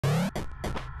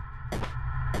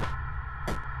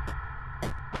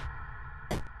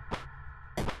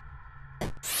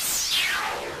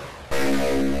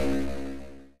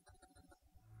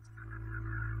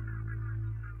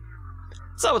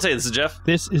So I would say this is Jeff.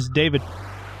 This is David.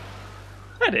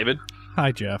 Hi, David.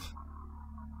 Hi, Jeff.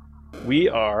 We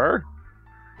are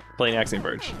playing Axiom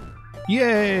Verge.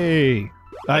 Yay!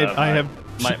 I have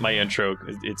my intro.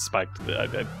 It spiked.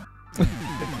 It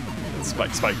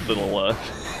spiked little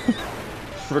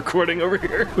recording over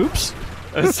here. Oops.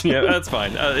 Yeah, that's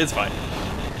fine. It's fine.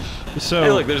 So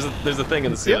hey, look, there's a thing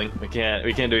in the ceiling. Yep.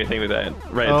 We can't do anything with that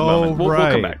right at the moment. We'll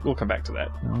come back. We'll come back to that.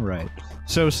 All right.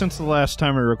 So since the last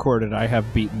time we recorded, I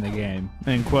have beaten the game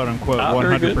and quote unquote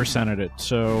 100%ed it.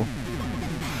 So.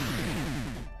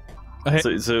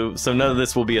 So none of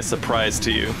this will be a surprise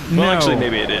to you. No. Well, actually,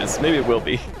 maybe it is. Maybe it will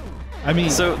be. I mean,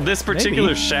 so this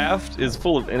particular shaft is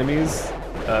full of enemies.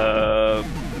 So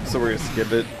we're gonna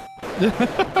skip it.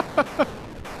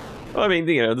 Well, I mean,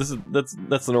 you know, that's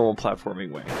the normal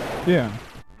platforming way. Yeah.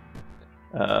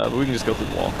 But we can just go through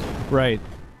the wall. Right.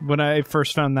 When I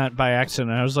first found that by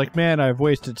accident, I was like, man, I've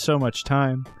wasted so much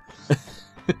time.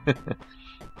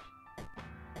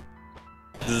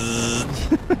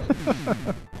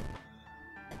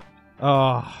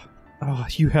 Oh,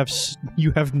 you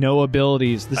have no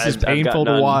abilities. This is painful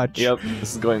to watch. Yep,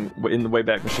 this is going in the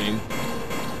Wayback Machine.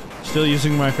 Still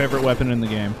using my favorite weapon in the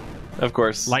game. Of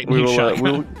course. Lightning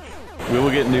shotgun. We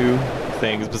will get new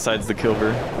things besides the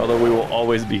Kilver, although we will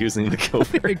always be using the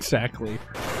Kilver. Exactly.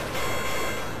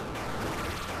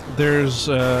 There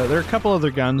are a couple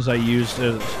other guns I used,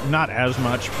 not as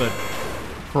much, but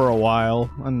for a while,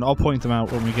 and I'll point them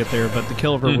out when we get there. But the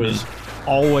Kilver was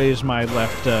always my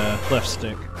left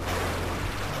stick.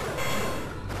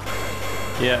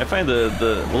 Yeah, I find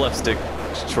the left stick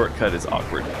shortcut is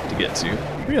awkward to get to.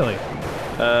 Really?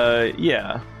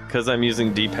 Yeah, because I'm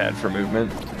using D-pad for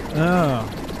movement. Oh.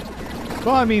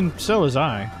 Well, I mean, so was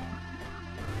I.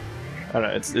 I don't know.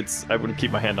 It's. I wouldn't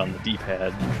keep my hand on the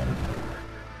D-pad.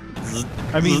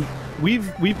 I mean,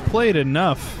 we've played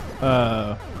enough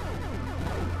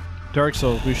Dark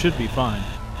Souls. We should be fine.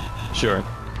 Sure.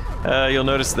 You'll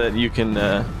notice that you can.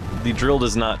 The drill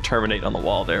does not terminate on the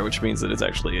wall there, which means that it's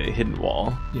actually a hidden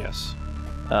wall. Yes.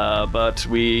 But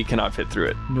we cannot fit through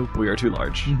it. Nope. We are too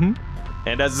large. Mm-hmm.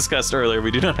 And as discussed earlier,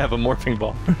 we do not have a morphing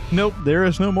ball. Nope, there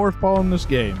is no morph ball in this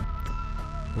game.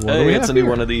 Hey, it's a new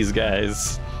one of these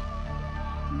guys.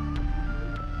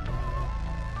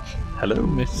 Hello.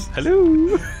 Miss.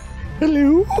 Hello.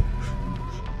 Hello.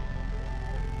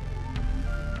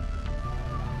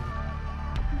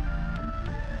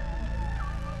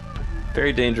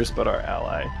 Very dangerous, but our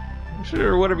ally.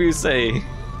 Sure, whatever you say.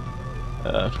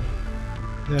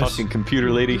 Yes. Talking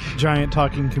computer lady. Giant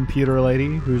talking computer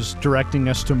lady who's directing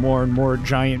us to more and more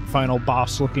giant final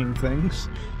boss looking things.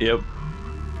 Yep.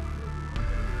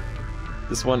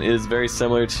 This one is very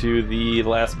similar to the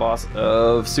last boss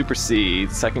of Super C,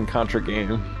 the second Contra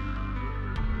game.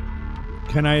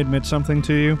 Can I admit something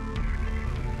to you?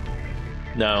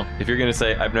 No. If you're going to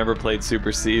say, I've never played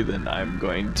Super C, then I'm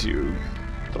going to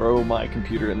throw my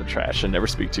computer in the trash and never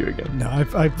speak to you again. No,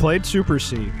 I've played Super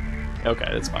C. Okay,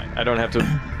 that's fine. I don't have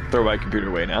to throw my computer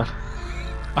away now.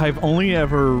 I've only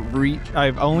ever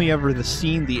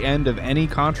seen the end of any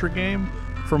Contra game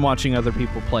from watching other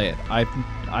people play it.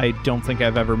 I don't think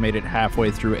I've ever made it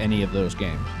halfway through any of those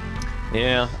games.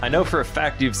 Yeah, I know for a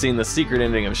fact you've seen the secret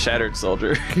ending of Shattered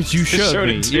Soldier. Because you showed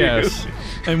me, it to yes. you.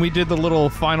 And we did the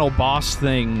little final boss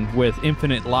thing with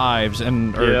infinite lives or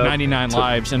 99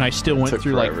 lives, and I still went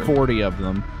through forever. like 40 of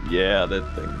them. Yeah,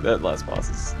 that last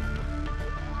boss is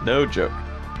no joke.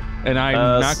 And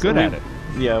I'm not good at it.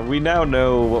 Yeah, we now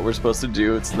know what we're supposed to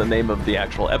do. It's the name of the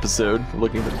actual episode. We're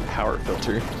looking for the power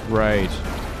filter. Right.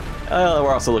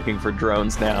 We're also looking for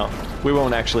drones now. We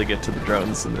won't actually get to the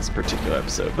drones in this particular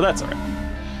episode, but that's alright.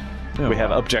 Oh, we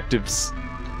have objectives.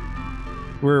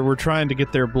 We're trying to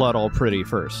get their blood all pretty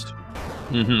first.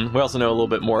 Mm-hmm. We also know a little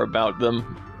bit more about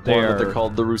them. They're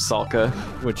called the Rusalka.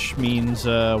 Which means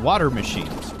water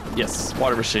machines. Yes,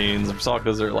 water machines.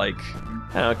 Rusalkas are like,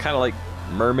 kind of like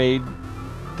mermaid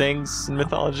things in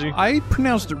mythology. I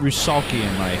pronounced it Rusalki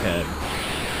in my head.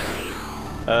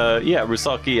 Yeah,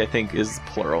 Rusalki I think is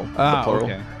plural. Ah, plural.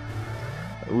 okay.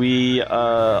 We,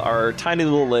 our tiny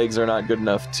little legs are not good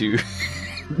enough to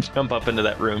jump up into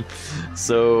that room.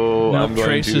 So I'm going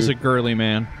Trace to... is a girly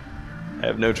man. I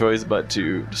have no choice but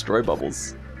to destroy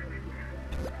Bubbles.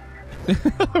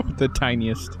 The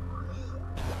tiniest.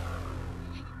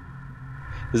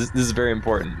 This is very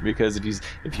important because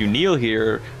if you kneel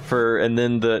here and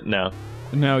then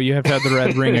No, you have to have the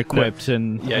red ring equipped,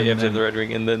 and you have to have the red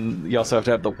ring, and then you also have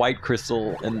to have the white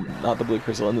crystal and not the blue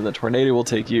crystal, and then the tornado will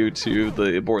take you to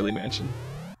the Borley Mansion.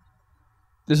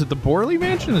 Is it the Borley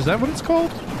Mansion? Is that what it's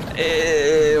called?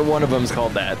 One of them's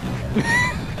called that.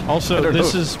 Also,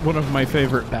 this is one of my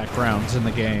favorite backgrounds in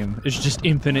the game. It's just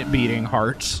infinite beating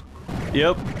hearts.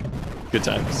 Yep. Good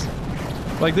times.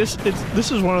 Like this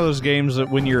is one of those games that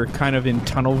when you're kind of in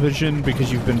tunnel vision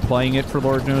because you've been playing it for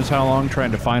Lord knows how long,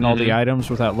 trying to find all the items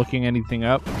without looking anything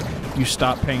up, you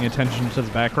stop paying attention to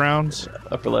the backgrounds.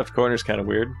 Upper left corner is kind of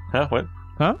weird. Huh? What?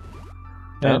 Huh?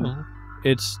 And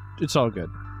it's all good.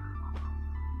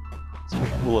 So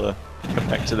we'll come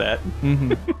back to that.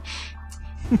 Mm-hmm.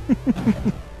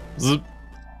 Zoop.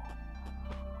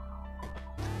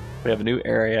 We have a new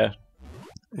area,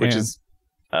 which is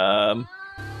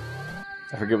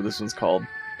I forget what this one's called.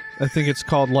 I think it's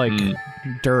called like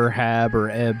Durhab or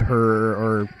Ebher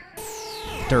or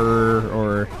Dur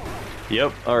or...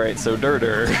 Yep, alright, so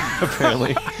Dur,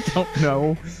 apparently. I don't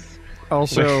know.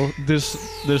 Also, this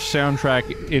soundtrack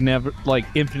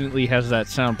infinitely has that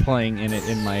sound playing in it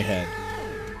in my head.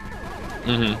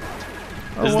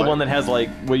 Mm-hmm. This is the one that has like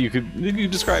what you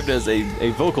described as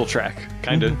a vocal track,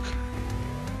 kind of.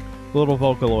 Little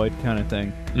Vocaloid kind of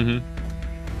thing. Mm-hmm.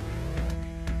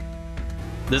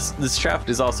 This shaft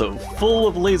is also full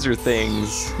of laser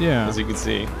things. Yeah, as you can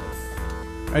see.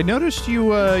 I noticed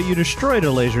you destroyed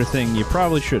a laser thing. You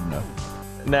probably shouldn't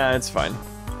have. Nah, it's fine.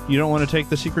 You don't want to take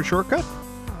the secret shortcut?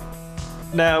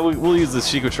 Nah, we'll use the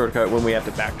secret shortcut when we have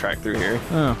to backtrack through here.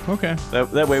 Oh, okay.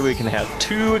 That way we can have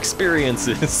 2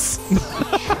 experiences.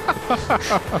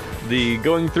 The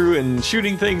going through and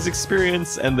shooting things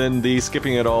experience, and then the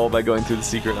skipping it all by going through the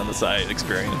secret on the side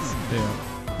experience.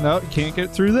 Yeah. No, you can't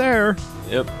get through there.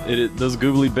 Yep, those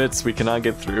googly bits we cannot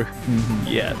get through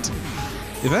yet.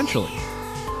 Eventually.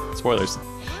 Spoilers.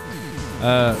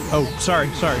 Oh, sorry.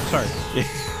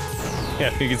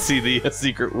 Yeah, you can see the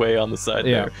secret way on the side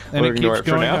there. And we'll it ignore keeps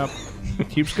it for going now. up. It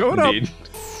keeps going Indeed.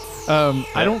 up.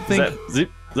 I don't think...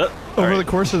 Over the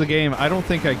course of the game, I don't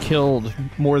think I killed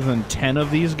more than 10 of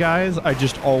these guys. I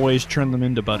just always turn them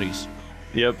into buddies.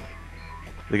 Yep.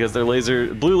 Because their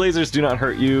blue lasers do not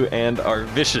hurt you and are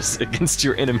vicious against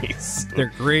your enemies.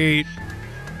 They're great.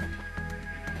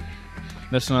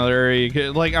 That's another area you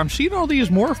get. Like, I'm seeing all these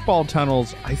morph ball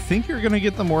tunnels. I think you're going to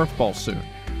get the morph ball soon.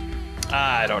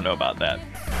 I don't know about that.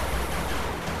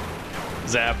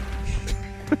 Zap.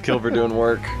 Kilver doing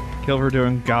work. Kilver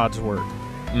doing God's work.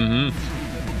 Mm-hmm.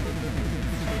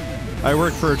 I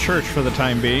work for a church for the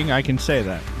time being. I can say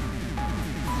that.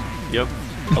 Yep.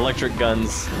 Electric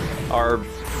guns are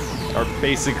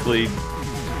basically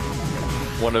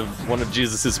one of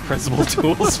Jesus's principal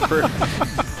tools for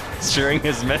sharing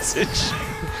his message.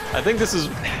 I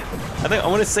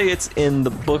want to say it's in the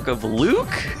book of Luke.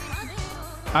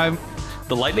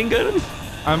 The lightning gun.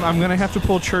 I'm gonna have to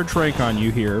pull church rank on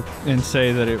you here and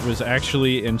say that it was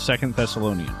actually in 2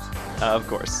 Thessalonians. Of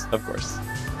course.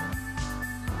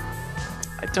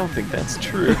 I don't think that's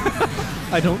true.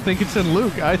 I don't think it's in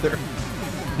Luke either.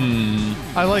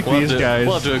 I like these guys.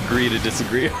 We'll have to agree to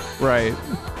disagree. Right.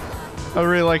 I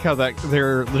really like how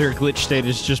their glitch state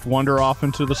is just wander off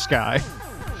into the sky.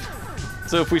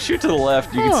 So if we shoot to the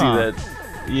left, you can see that.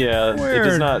 Yeah, Weird. it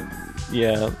does not.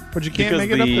 Yeah, but you can't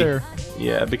make it up there.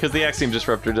 Yeah, because the Axiom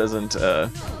Disruptor doesn't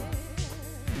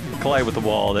collide with the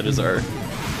wall. That is our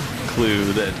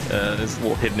clue. That is a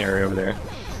little hidden area over there.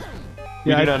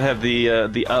 We do not have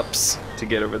the ups to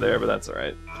get over there, but that's all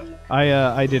right.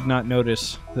 I did not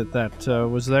notice that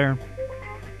was there.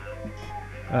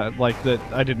 Like that,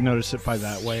 I didn't notice it by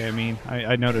that way. I mean,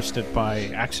 I noticed it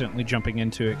by accidentally jumping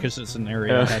into it because it's an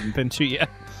area I hadn't been to yet.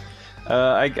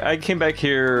 I came back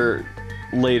here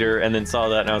later and then saw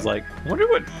that and I was like, I wonder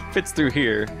what fits through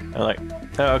here. I'm like,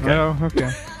 oh, okay. Oh, okay.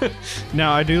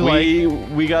 Now I do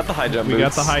we got the high jump boots. We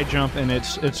got the high jump, and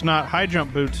it's not high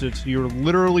jump boots. It's you're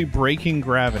literally breaking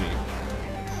gravity.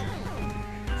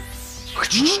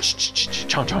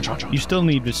 You still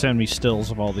need to send me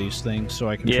stills of all these things so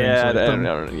I can translate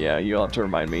them. Yeah, you'll have to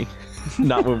remind me.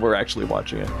 Not when we're actually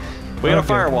watching it. We got a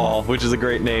firewall, which is a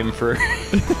great name for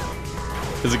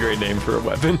is a great name for a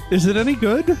weapon. Is it any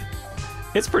good?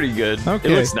 It's pretty good. Okay.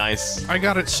 It looks nice. I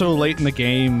got it so late in the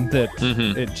game that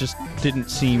it just didn't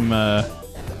seem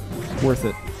worth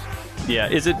it. Yeah,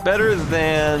 is it better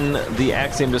than the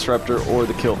Axiom Disruptor or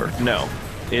the Kilver? No.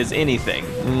 Is anything.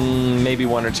 Maybe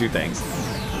 1 or 2 things.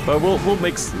 But we'll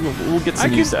get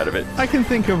some use out of it. I can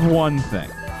think of one thing.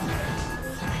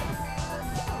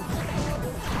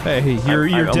 Hey,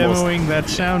 you're demoing that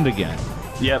sound again.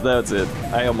 Yep, that's it.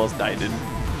 I almost died.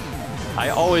 I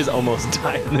always almost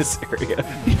die in this area.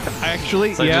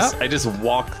 Actually, so yeah. I just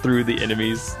walk through the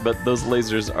enemies, but those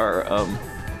lasers are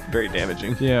very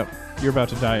damaging. Yeah, you're about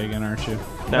to die again, aren't you?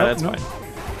 No, that's fine.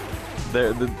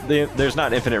 There's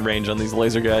not infinite range on these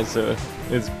laser guys, so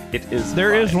it is.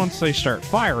 There is once they start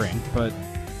firing, but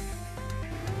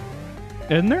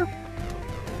Isn't there?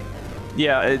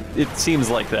 Yeah, it seems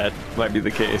like that might be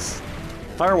the case.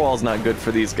 Firewall's not good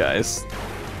for these guys.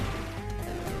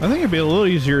 I think it'd be a little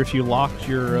easier if you locked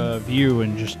your view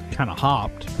and just kind of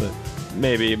hopped, but...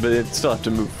 Maybe, but it'd still have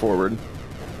to move forward.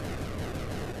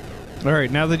 All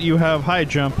right, now that you have high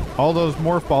jump, all those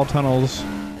morph ball tunnels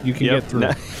you can get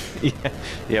through.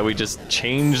 Yeah, we just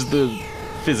changed the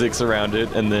physics around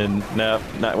it, and then no,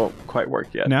 that won't quite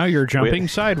work yet. Now you're jumping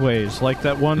sideways, like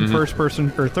that one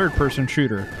first-person or third-person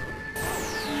shooter.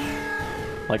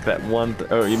 Like that one...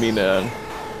 oh, you mean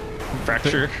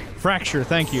Fracture? Fracture,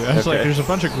 thank you. I was like, there's a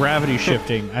bunch of gravity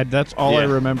shifting. That's all I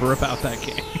remember about that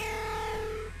game.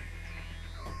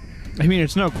 I mean,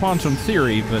 it's no Quantum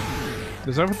Theory, but...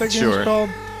 Is that what that game's called?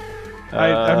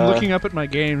 I'm looking up at my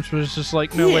games, but it's just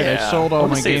like, no, wait, I sold all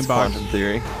my game boxes. Quantum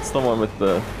Theory. It's the one with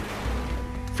the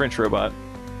French robot.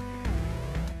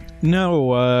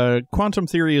 No, Quantum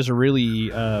Theory is a really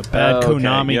bad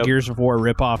Konami Gears of War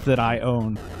ripoff that I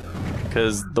own.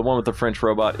 Because the one with the French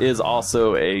robot is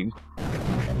also a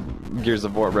Gears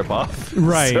of War ripoff.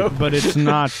 Right, so. But it's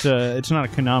not a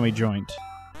Konami joint.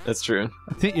 That's true.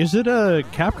 I think, is it a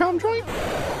Capcom joint?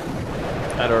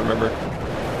 I don't remember.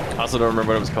 I also don't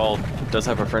remember what it was called. It does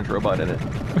have a French robot in it.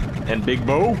 And Big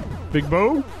Bo. Big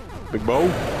Bo? Big Bo.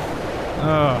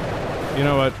 You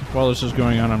know what? While this is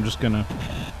going on, I'm gonna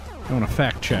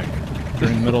fact check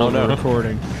during the middle of the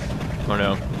recording. Oh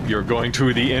no. You're going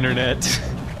to the internet.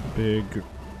 Big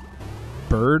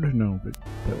Bird? No,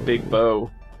 Big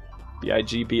Bo.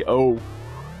 B-I-G-B-O.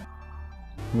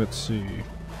 Let's see.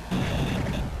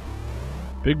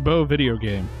 Big Bo video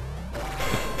game.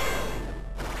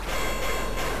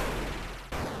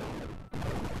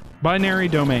 Binary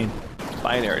domain.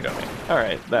 Binary domain.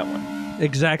 Alright, that one.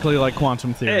 Exactly like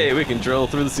Quantum Theory. Hey, we can drill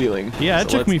through the ceiling. Yeah, it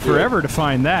took me forever to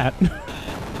find that.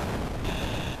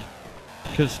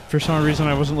 Because for some reason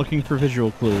I wasn't looking for visual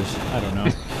clues. I don't know.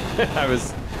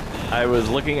 I was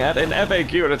looking at an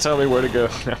FAQ to tell me where to go.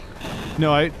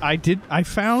 No, I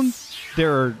found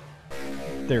there are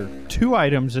 2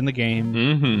 items in the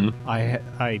game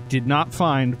I did not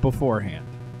find beforehand.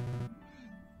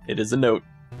 It is a note.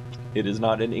 It is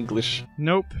not in English.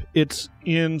 Nope, it's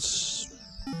in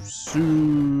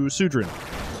Sudrin.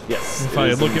 Yes. If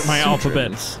I look at my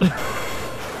alphabets.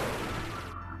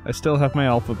 I still have my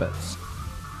alphabets.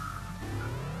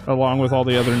 Along with all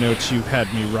the other notes you've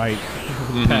had me write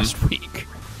over the past week.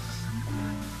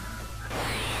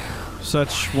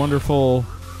 Such wonderful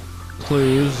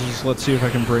clues. Let's see if I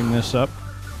can bring this up.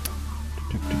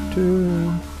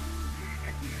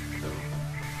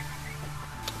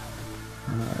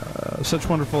 Such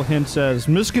wonderful hints as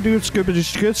okay,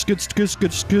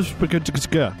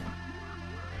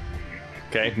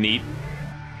 neat.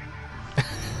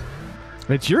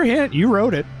 It's your hint. You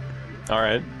wrote it. All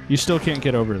right. You still can't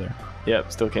get over there.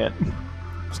 Yep, still can't.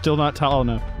 Still not tall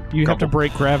enough. You have to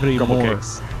break gravity more.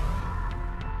 Cakes.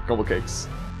 Grumble cakes.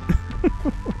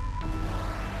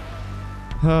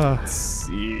 Let's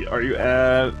see. Are you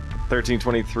at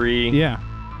 1323? Yeah.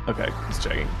 Okay, just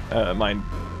checking. Mine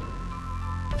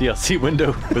DLC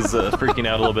window was freaking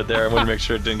out a little bit there. I wanted to make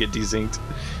sure it didn't get desynced.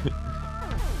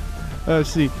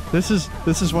 See, this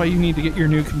is why you need to get your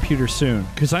new computer soon,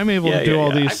 because I'm able to do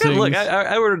all these things. Look,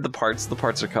 I ordered the parts. The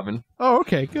parts are coming. Oh,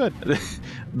 okay, good.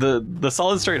 the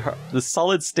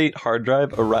solid state hard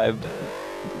drive arrived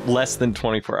less than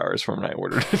 24 hours from when I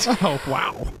ordered it. Oh,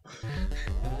 wow.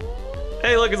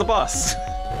 Hey, look, it's a boss.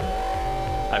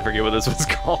 I forget what this was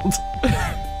called.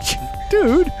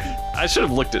 Dude, I should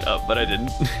have looked it up, but I didn't.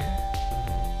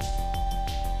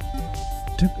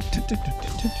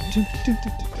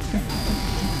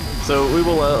 So we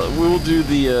will do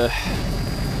the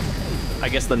I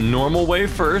guess the normal way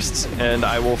first, and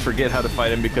I will forget how to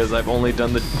fight him because I've only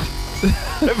done the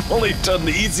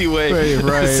easy way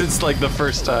since like the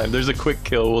first time. There's a quick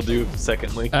kill we'll do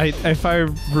secondly. If I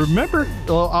remember,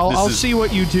 I'll see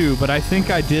what you do, but I think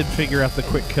I did figure out the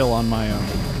quick kill on my own.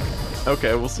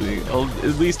 Okay, we'll see.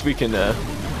 At least we can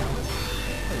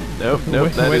Nope,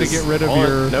 way to get rid of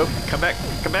your... Nope, come back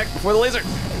before the laser.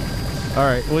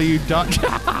 Alright, well you dodge...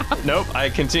 Nope, I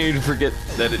continue to forget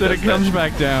that it comes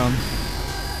back down.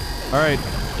 Alright,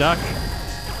 duck.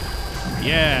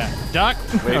 Yeah, duck.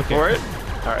 Wait for it.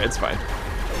 Alright, it's fine.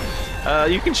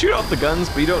 You can shoot off the guns,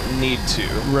 but you don't need to.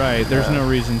 Right, there's no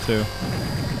reason to.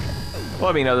 Well,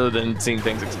 I mean, other than seeing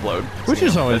things explode. Which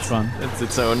is always fun. It's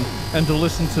its own. And to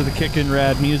listen to the kickin'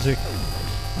 rad music.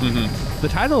 The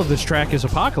title of this track is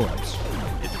Apocalypse.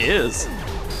 It is.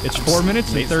 It's 4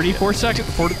 minutes and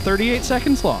 38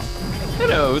 seconds long. I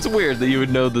know, it's weird that you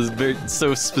would know this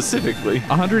so specifically.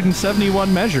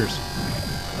 171 measures.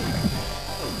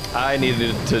 I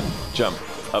needed to jump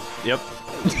up. Yep.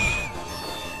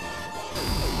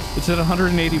 It's at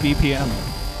 180 BPM,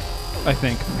 I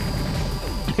think.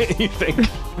 You think?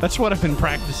 That's what I've been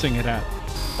practicing it at.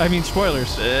 I mean,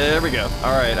 spoilers. There we go.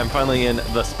 All right, I'm finally in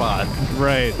the spot.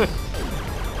 Right.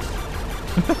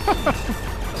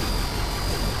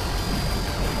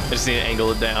 I just need to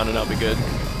angle it down and I'll be good.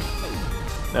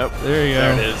 Nope. There you go.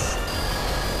 There it is.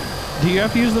 Do you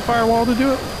have to use the firewall to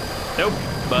do it? Nope.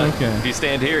 But Okay. if you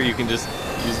stand here, you can just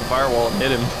use the firewall and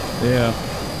hit him. Yeah.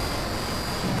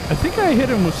 I think I hit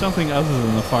him with something other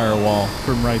than the firewall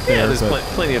from right there. Yeah, there's but...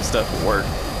 plenty of stuff to work.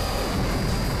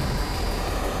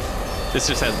 This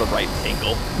just has the right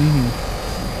angle.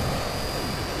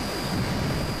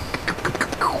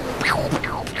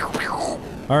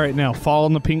 All right, now fall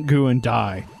in the pink goo and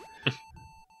die.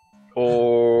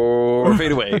 Or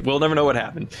fade away. We'll never know what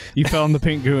happened. You fell in the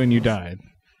pink goo and you died.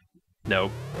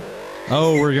 No.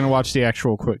 Oh, we're gonna watch the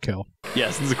actual quick kill.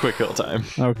 Yes, this is a quick kill time.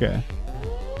 Okay.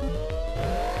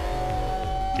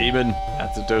 Demon,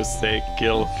 that's a dose steak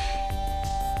kill.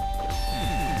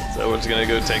 So we're just gonna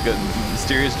go take a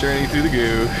mysterious journey through the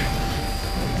goo.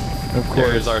 Of course.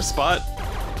 There's our spot.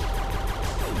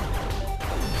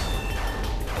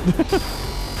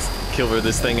 Kill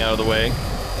this thing out of the way,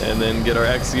 and then get our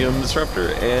Axiom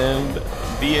Disruptor, and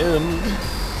the end.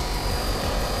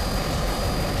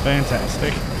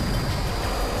 Fantastic.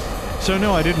 So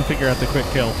no, I didn't figure out the quick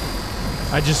kill.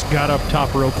 I just got up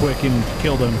top real quick and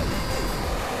killed him.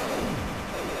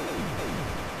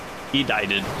 He died.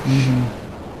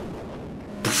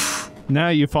 Now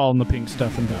you fall in the pink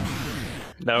stuff and die.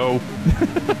 No.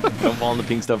 Don't fall in the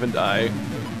pink stuff and die.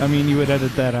 I mean, you would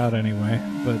edit that out anyway,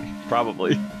 but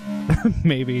Probably.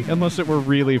 maybe. Unless it were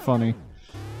really funny.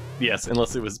 Yes,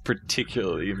 unless it was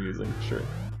particularly amusing, sure.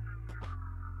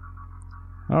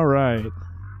 Alright.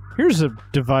 Here's a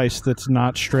device that's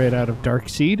not straight out of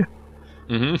Darkseid.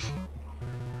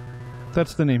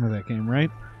 That's the name of that game, right?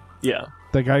 Yeah.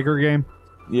 The Geiger game?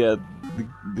 Yeah,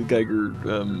 the Geiger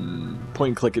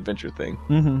point-and-click adventure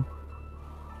thing.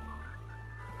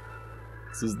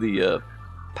 This is the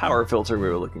power filter we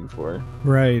were looking for.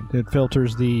 Right. It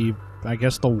filters the, I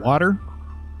guess, the water,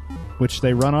 which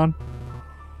they run on.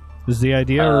 Is the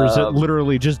idea, or is it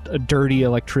literally just a dirty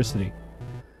electricity?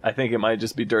 I think it might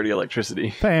just be dirty electricity.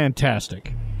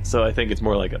 Fantastic. So I think it's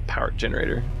more like a power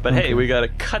generator. But Okay. hey, we got a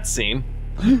cutscene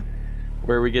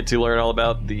where we get to learn all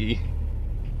about the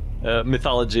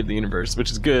mythology of the universe,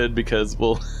 which is good because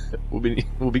we'll be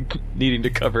needing to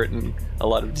cover it in a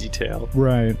lot of detail.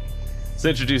 Right. This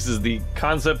introduces the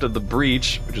concept of the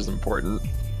breach, which is important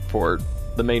for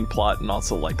the main plot and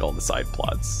also like all the side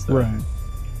plots. So. Right.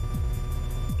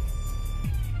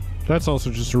 That's also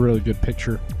just a really good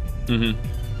picture.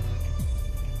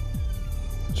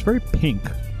 It's very pink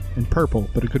and purple,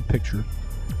 but a good picture.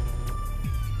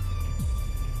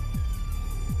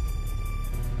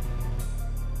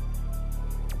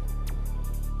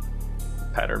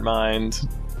 Pattern mind.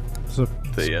 So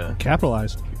The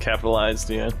capitalized. capitalized,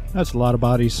 yeah. That's a lot of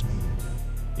bodies.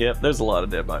 Yep, there's a lot of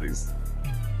dead bodies.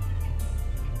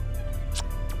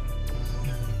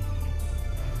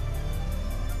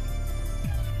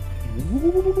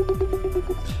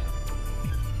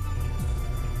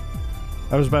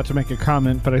 I was about to make a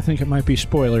comment, but I think it might be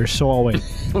spoilers, so I'll wait.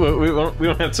 we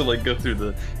don't have to like go through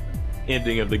the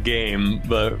ending of the game,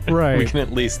 but Right. we can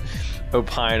at least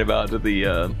opine about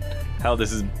the how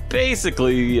this is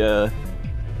basically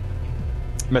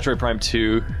Metroid Prime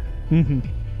 2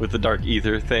 with the Dark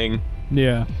Ether thing.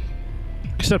 Yeah.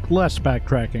 Except less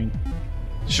backtracking.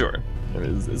 Sure,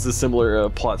 it's a similar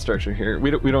plot structure here.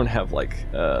 We don't have like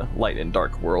light and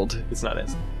dark world. It's not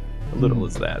as little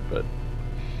as that, but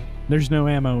There's no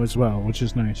ammo as well, which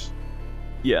is nice.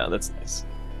 yeah, that's nice.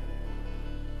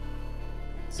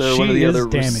 So She one of the is other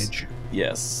damage.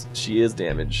 Yes, she is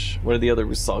damage. One of the other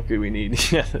Rusalku we need.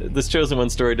 Yeah, this Chosen One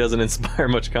story doesn't inspire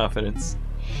much confidence.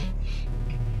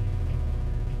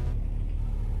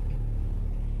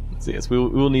 So yes, we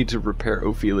will need to repair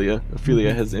Ophelia.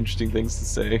 Ophelia has interesting things to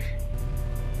say.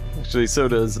 Actually, so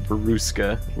does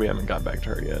Veruska. We haven't got back to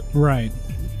her yet. Right.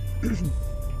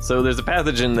 So there's a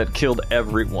pathogen that killed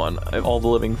everyone, all the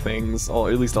living things, at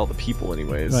least all the people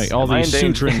anyways. Like all Am I these in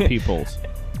danger? Sutran peoples.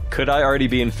 Could I already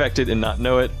be infected and not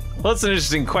know it? Well, that's an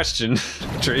interesting question,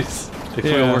 Trace. If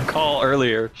Yeah. you'll recall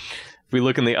earlier, if we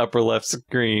look in the upper left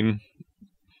screen,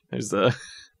 there's a...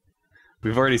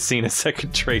 We've already seen a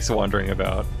second Trace wandering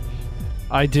about.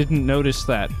 I didn't notice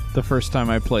that the first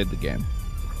time I played the game.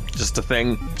 Just a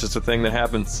thing that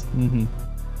happens.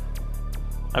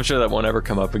 I'm sure that won't ever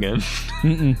come up again.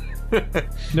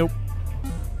 Nope.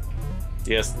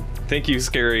 Yes, thank you,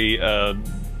 scary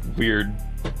weird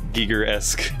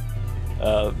Giger-esque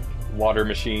water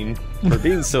machine for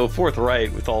being so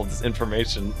forthright with all this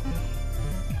information.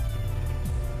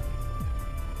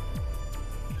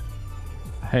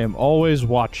 I am always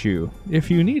watch you. If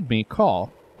you need me,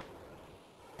 call.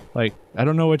 Like, I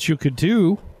don't know what you could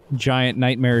do, giant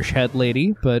nightmarish head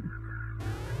lady, but...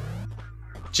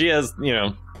 She has, you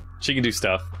know, she can do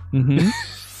stuff. Mm-hmm.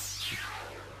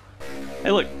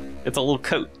 Hey, look, it's a little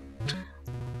coat.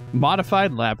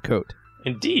 Modified lab coat.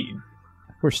 Indeed.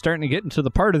 We're starting to get into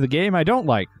the part of the game I don't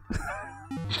like.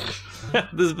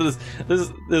 This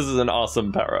is an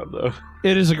awesome power-up, though.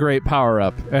 It is a great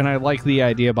power-up, and I like the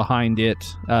idea behind it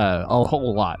a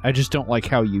whole lot. I just don't like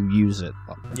how you use it.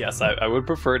 Yes, I would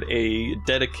prefer a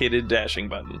dedicated dashing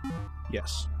button.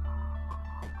 Yes.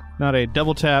 Not a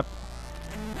double tap.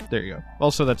 There you go.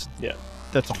 Also, that's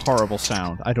a horrible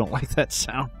sound. I don't like that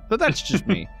sound, but that's just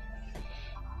me.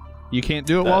 You can't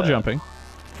do it while jumping.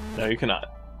 No, you cannot.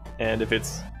 And if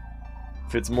it's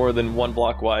more than one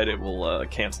block wide, it will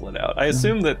cancel it out. I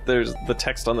assume that there's the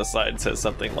text on the side says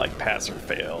something like pass or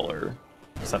fail or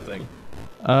something.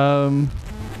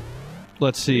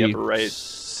 Let's see. Upper right.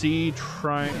 C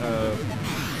try.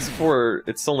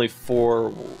 It's only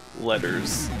 4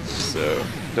 letters, so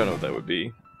don't know what that would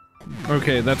be.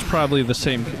 Okay, that's probably the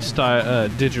same style,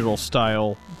 digital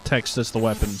style text as the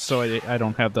weapon, so I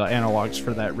don't have the analogs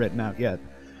for that written out yet.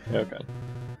 Okay.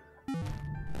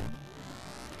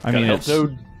 I mean, health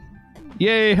node.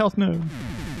 Yay, health node.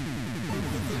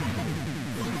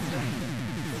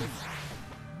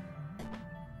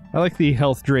 I like the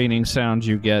health draining sound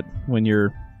you get when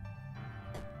you're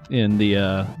in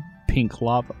the pink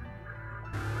lava.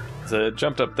 So I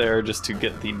jumped up there just to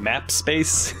get the map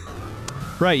space.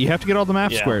 Right, you have to get all the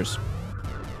map squares.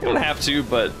 You don't have to,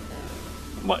 but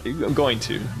I'm going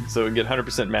to. So we get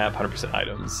 100% map, 100%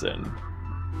 items, and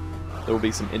there will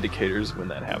be some indicators when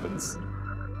that happens.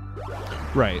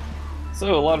 Right.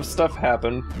 So a lot of stuff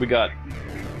happened. We got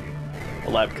a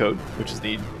lab coat, which is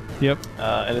neat. Yep.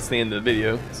 And it's the end of the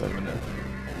video, so I'm gonna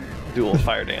do a little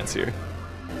fire dance here.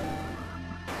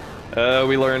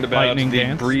 We learned about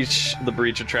the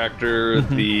breach attractor,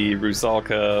 the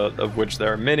Rusalka, of which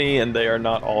there are many, and they are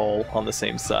not all on the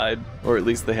same side, or at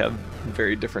least they have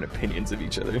very different opinions of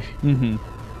each other. Mm-hmm.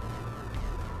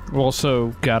 We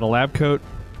also got a lab coat.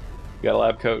 Got a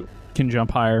lab coat. Can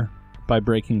jump higher by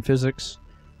breaking physics,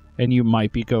 and you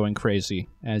might be going crazy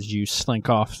as you slink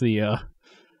off the...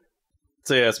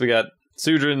 So yes, we got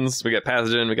Sudrins, we got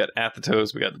Pathogen, we got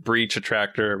Athetos, we got the Breach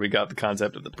Attractor, we got the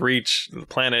concept of the Breach, the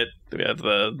planet, we have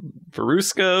the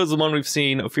Veruska is the one we've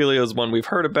seen, Ophelia is the one we've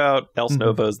heard about, Else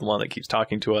Nova is the one that keeps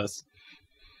talking to us,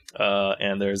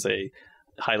 and there's a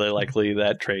highly likely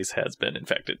that Trace has been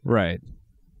infected. Right.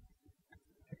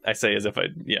 I say as if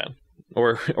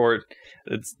or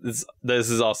this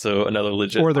is also another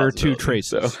legit. Or there are 2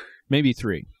 traces, so. Maybe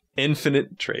 3.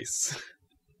 Infinite Trace.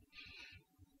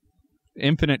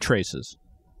 Infinite traces.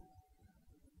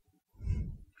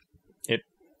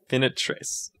 Infinite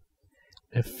Trace.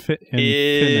 Infinite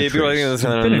If you're liking this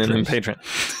on Patreon.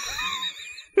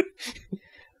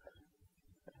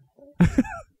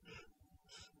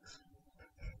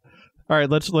 All right,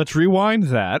 let's rewind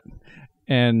that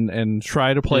and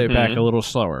try to play it back a little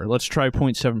slower. Let's try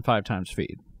 0.75 times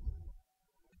speed.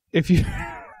 If you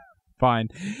fine,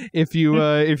 if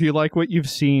you like what you've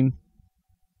seen,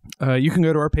 you can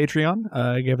go to our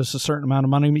Patreon, give us a certain amount of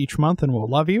money each month, and we'll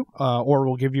love you, or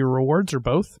we'll give you rewards, or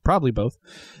both, probably both.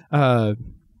 And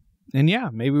yeah,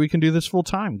 maybe we can do this full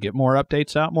time, get more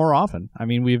updates out more often. I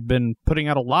mean, we've been putting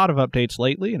out a lot of updates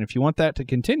lately, and if you want that to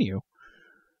continue,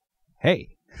 hey.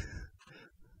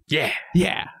 Yeah.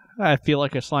 I feel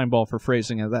like a slime ball for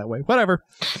phrasing it that way. Whatever.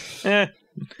 We're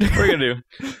gonna do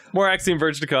more Axiom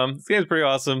Verge to come. This game's pretty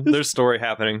awesome. There's story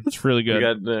happening. It's really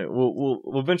good. We'll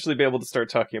eventually be able to start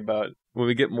talking about, when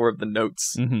we get more of the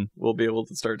notes. We'll be able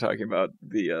to start talking about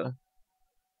the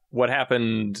what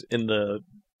happened in the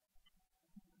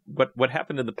what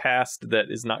happened in the past that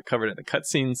is not covered in the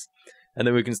cutscenes, and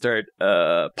then we can start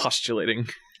postulating.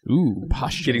 Ooh,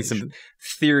 postulation. Getting some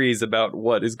theories about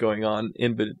what is going on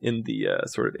in the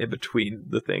sort of in between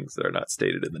the things that are not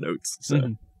stated in the notes.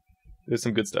 So there's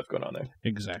some good stuff going on there.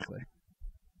 Exactly.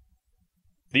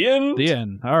 The end. The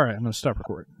end. All right, I'm going to stop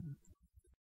recording.